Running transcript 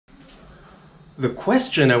The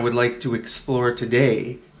question I would like to explore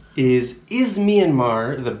today is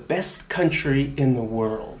Myanmar the best country in the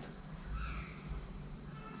world?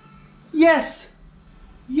 Yes!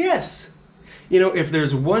 Yes! You know, if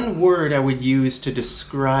there's one word I would use to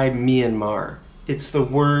describe Myanmar, it's the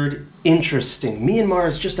word interesting. Myanmar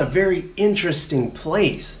is just a very interesting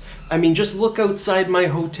place. I mean, just look outside my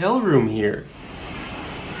hotel room here.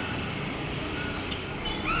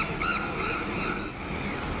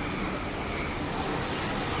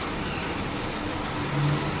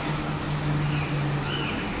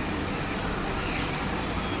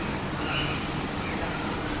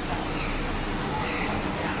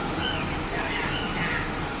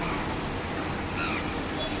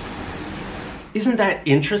 Isn't that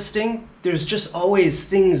interesting? There's just always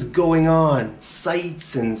things going on,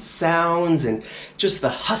 sights and sounds and just the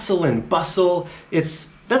hustle and bustle.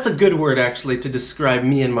 That's a good word actually to describe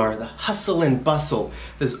Myanmar, the hustle and bustle.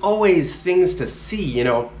 There's always things to see, you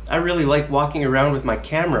know. I really like walking around with my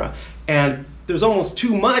camera and there's almost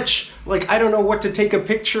too much. Like, I don't know what to take a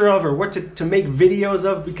picture of or what to make videos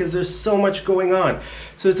of because there's so much going on.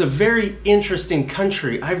 So it's a very interesting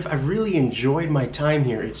country. I've really enjoyed my time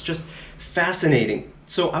here. It's just fascinating.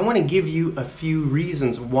 So I want to give you a few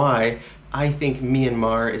reasons why I think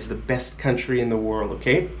Myanmar is the best country in the world,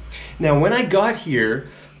 okay? Now, when I got here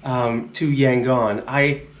to Yangon,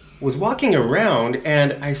 I was walking around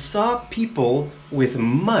and I saw people with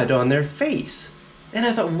mud on their face. And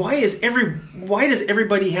I thought, why does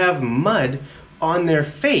everybody have mud on their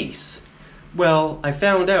face? Well, I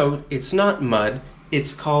found out it's not mud,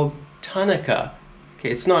 it's called tunica. Okay,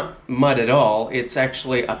 it's not mud at all, it's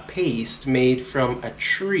actually a paste made from a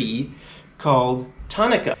tree called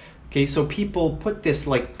tunica. Okay, so people put this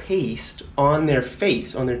like paste on their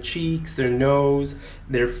face, on their cheeks, their nose,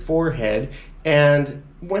 their forehead, and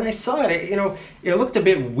when I saw it, you know, it looked a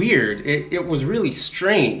bit weird. It was really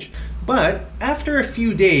strange. But after a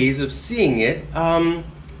few days of seeing it,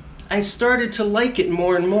 I started to like it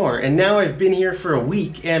more and more. And now I've been here for a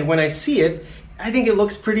week, and when I see it, I think it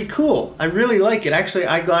looks pretty cool. I really like it. Actually,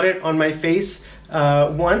 I got it on my face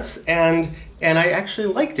once, and I actually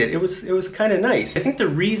liked it. It was kind of nice. I think the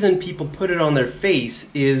reason people put it on their face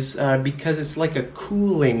is because it's like a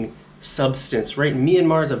cooling substance, right?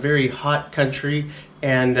 Myanmar is a very hot country,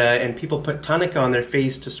 and people put tunica on their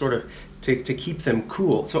face to sort of to keep them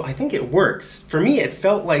cool. So I think it works. For me, it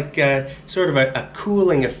felt like sort of a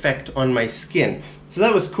cooling effect on my skin. So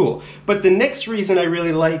that was cool. But the next reason I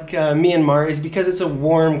really like Myanmar is because it's a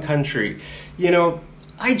warm country. You know,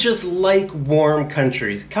 I just like warm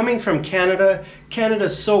countries. Coming from Canada,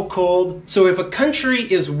 Canada's so cold. So if a country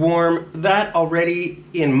is warm, that already,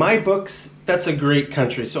 in my books, that's a great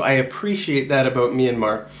country. So I appreciate that about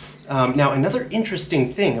Myanmar. Now, another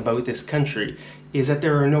interesting thing about this country is that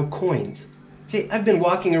there are no coins. Okay, I've been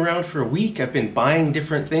walking around for a week, I've been buying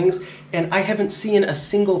different things, and I haven't seen a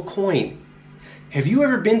single coin. Have you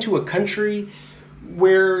ever been to a country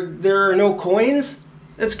where there are no coins?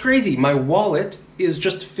 That's crazy. My wallet is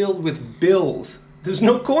just filled with bills. There's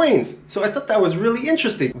no coins. So I thought that was really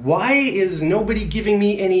interesting. Why is nobody giving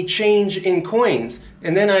me any change in coins?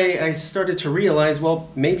 And then I started to realize, well,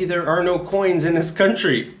 maybe there are no coins in this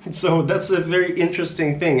country. So that's a very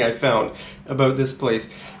interesting thing I found about this place.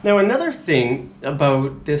 Now, another thing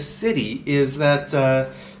about this city is that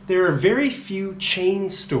there are very few chain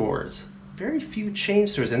stores. Very few chain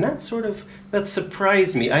stores, and that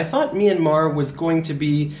surprised me. I thought Myanmar was going to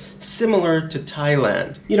be similar to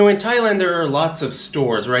Thailand. You know, in Thailand there are lots of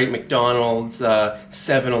stores, right? McDonald's,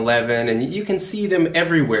 7-Eleven, and you can see them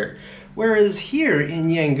everywhere. Whereas here in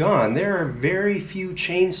Yangon, there are very few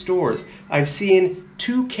chain stores. I've seen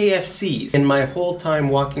 2 KFCs in my whole time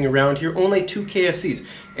walking around here, only 2 KFCs.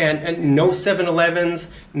 And no 7-Elevens,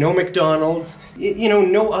 no McDonald's, you know,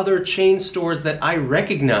 no other chain stores that I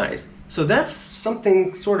recognize. So that's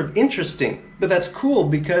something sort of interesting, but that's cool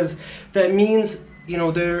because that means, you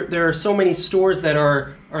know, there are so many stores that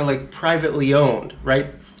are like privately owned, right?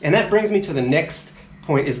 And that brings me to the next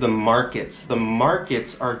point, is the markets. The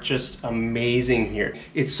markets are just amazing here.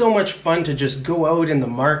 It's so much fun to just go out in the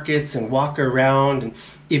markets and walk around. And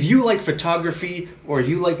if you like photography or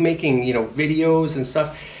you like making, you know, videos and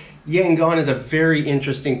stuff, Yangon is a very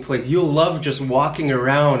interesting place. You'll love just walking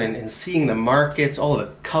around and seeing the markets, all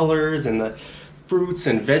the colors and the fruits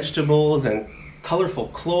and vegetables and colorful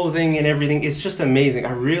clothing and everything. It's just amazing.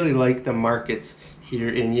 I really like the markets here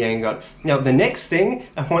in Yangon. Now, the next thing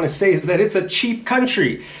I want to say is that it's a cheap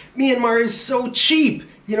country. Myanmar is so cheap.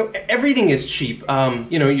 You know, everything is cheap.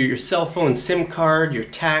 You know, your cell phone SIM card, your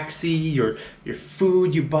taxi, your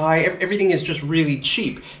food you buy, everything is just really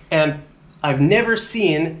cheap. And I've never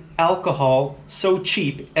seen alcohol so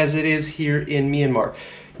cheap as it is here in Myanmar.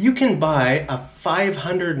 You can buy a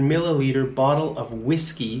 500 milliliter bottle of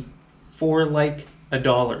whiskey for like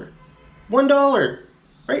 $1. $1,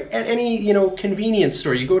 right? At any, convenience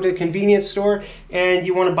store. You go to the convenience store and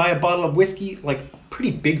you want to buy a bottle of whiskey, like a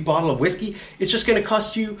pretty big bottle of whiskey, it's just going to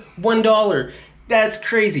cost you $1. That's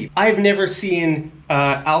crazy. I've never seen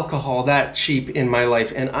alcohol that cheap in my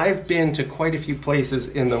life, and I've been to quite a few places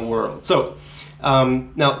in the world. So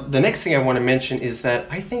now the next thing I want to mention is that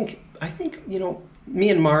I think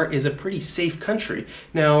Myanmar is a pretty safe country.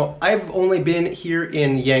 Now, I've only been here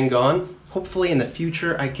in Yangon. Hopefully in the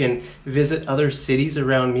future I can visit other cities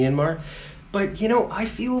around Myanmar. But, I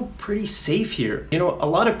feel pretty safe here. A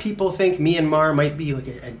lot of people think Myanmar might be like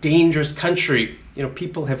a dangerous country.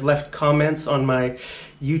 People have left comments on my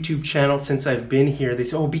YouTube channel since I've been here. They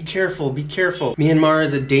say, oh, be careful, be careful. Myanmar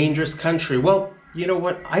is a dangerous country. Well, you know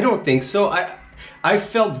what? I don't think so. I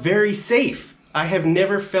felt very safe. I have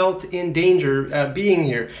never felt in danger being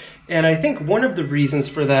here. And I think one of the reasons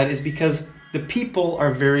for that is because the people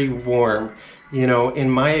are very warm. In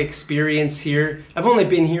my experience here, I've only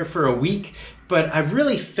been here for a week, but I've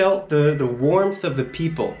really felt the warmth of the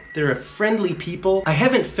people. They're a friendly people. I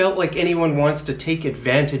haven't felt like anyone wants to take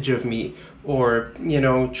advantage of me or,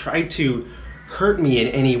 try to hurt me in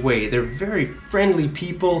any way. They're very friendly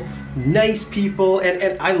people, nice people,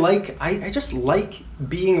 and I just like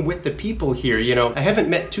being with the people here, I haven't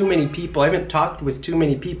met too many people, I haven't talked with too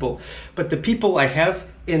many people, but the people I have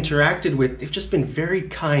interacted with, they've just been very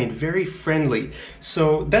kind, very friendly.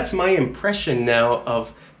 So that's my impression now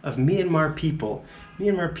of Myanmar people.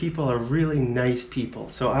 Myanmar people are really nice people,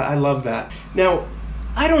 so I love that. Now,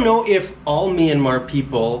 I don't know if all Myanmar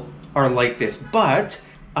people are like this, but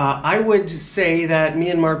I would say that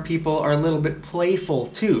Myanmar people are a little bit playful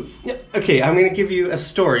too. Okay, I'm gonna give you a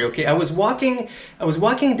story, okay? I was walking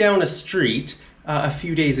down a street a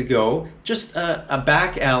few days ago, just a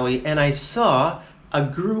back alley, and I saw a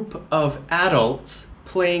group of adults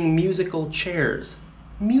playing musical chairs.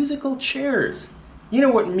 Musical chairs. You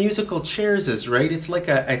know what musical chairs is, right? It's like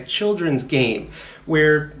a children's game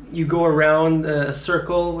where you go around a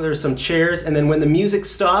circle, there's some chairs, and then when the music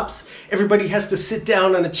stops, everybody has to sit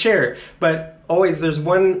down on a chair. But always there's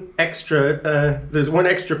one extra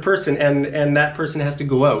person, and that person has to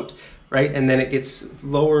go out, right? And then it gets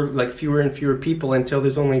lower, like fewer and fewer people until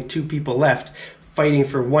there's only 2 people left fighting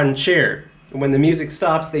for one chair. When the music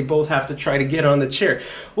stops, they both have to try to get on the chair.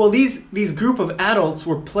 Well, these group of adults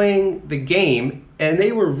were playing the game, and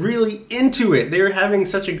they were really into it. They were having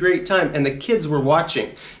such a great time, and the kids were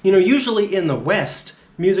watching. Usually in the West,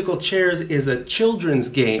 musical chairs is a children's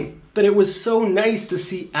game, but it was so nice to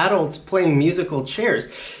see adults playing musical chairs.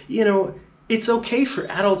 It's okay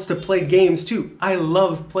for adults to play games too. I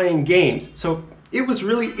love playing games. So it was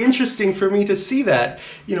really interesting for me to see that,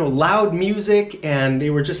 loud music, and they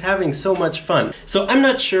were just having so much fun. So I'm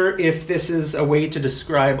not sure if this is a way to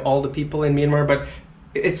describe all the people in Myanmar, but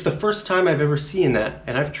it's the first time I've ever seen that,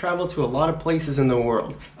 and I've traveled to a lot of places in the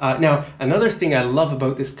world. Now, another thing I love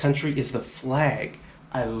about this country is the flag.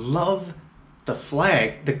 I love the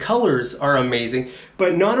flag. The colors are amazing,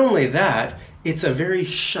 but not only that, it's a very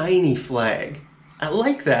shiny flag. I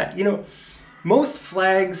like that. Most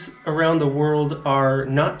flags around the world are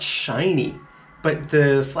not shiny, but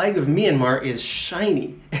the flag of Myanmar is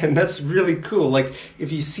shiny, and that's really cool. Like,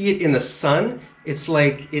 if you see it in the sun, it's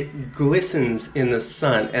like it glistens in the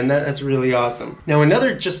sun, and that's really awesome. Now,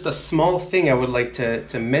 just a small thing I would like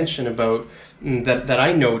to mention about that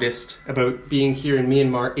I noticed about being here in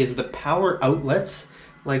Myanmar is the power outlets.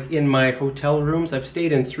 Like in my hotel rooms, I've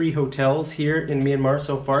stayed in 3 hotels here in Myanmar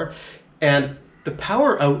so far, and the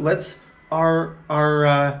power outlets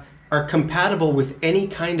are compatible with any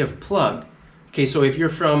kind of plug. Okay, so if you're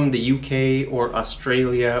from the UK or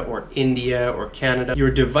Australia or India or Canada, your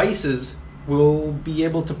devices will be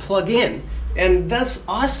able to plug in. And that's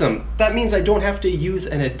awesome. That means I don't have to use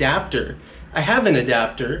an adapter. I have an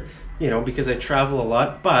adapter, because I travel a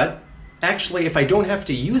lot, but actually if I don't have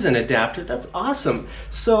to use an adapter, that's awesome.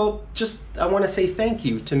 So I want to say thank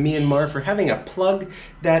you to Myanmar for having a plug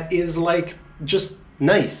that is like just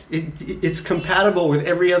nice. It's compatible with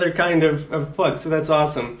every other kind of plug, so that's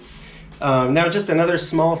awesome. Now, just another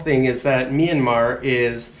small thing is that Myanmar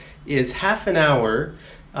is half an hour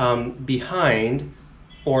behind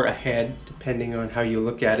or ahead, depending on how you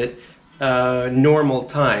look at it, normal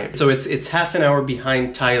time. So it's half an hour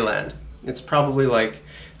behind Thailand. It's probably like,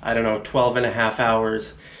 I don't know, 12.5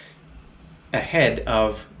 hours ahead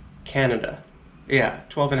of Canada. Yeah,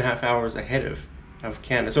 12.5 hours ahead of of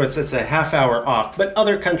Canada. So it's a half hour off, but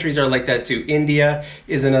other countries are like that too. India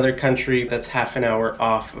is another country that's half an hour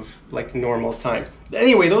off of like normal time.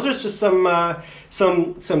 Anyway, those are just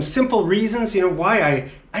some simple reasons, you know,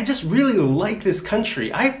 why I just really like this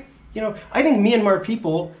country. I think Myanmar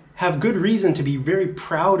people have good reason to be very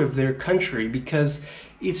proud of their country because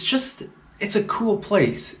it's a cool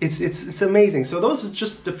place. It's amazing. So those are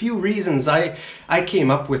just a few reasons I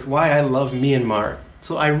came up with why I love Myanmar.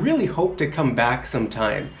 So I really hope to come back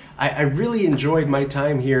sometime. I really enjoyed my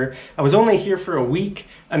time here. I was only here for a week,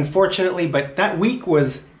 unfortunately, but that week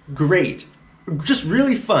was great. Just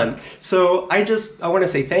really fun. So I want to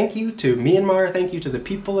say thank you to Myanmar. Thank you to the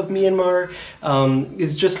people of Myanmar.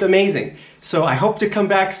 It's just amazing. So I hope to come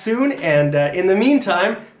back soon. And in the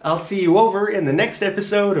meantime, I'll see you over in the next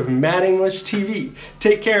episode of Mad English TV.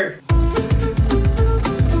 Take care.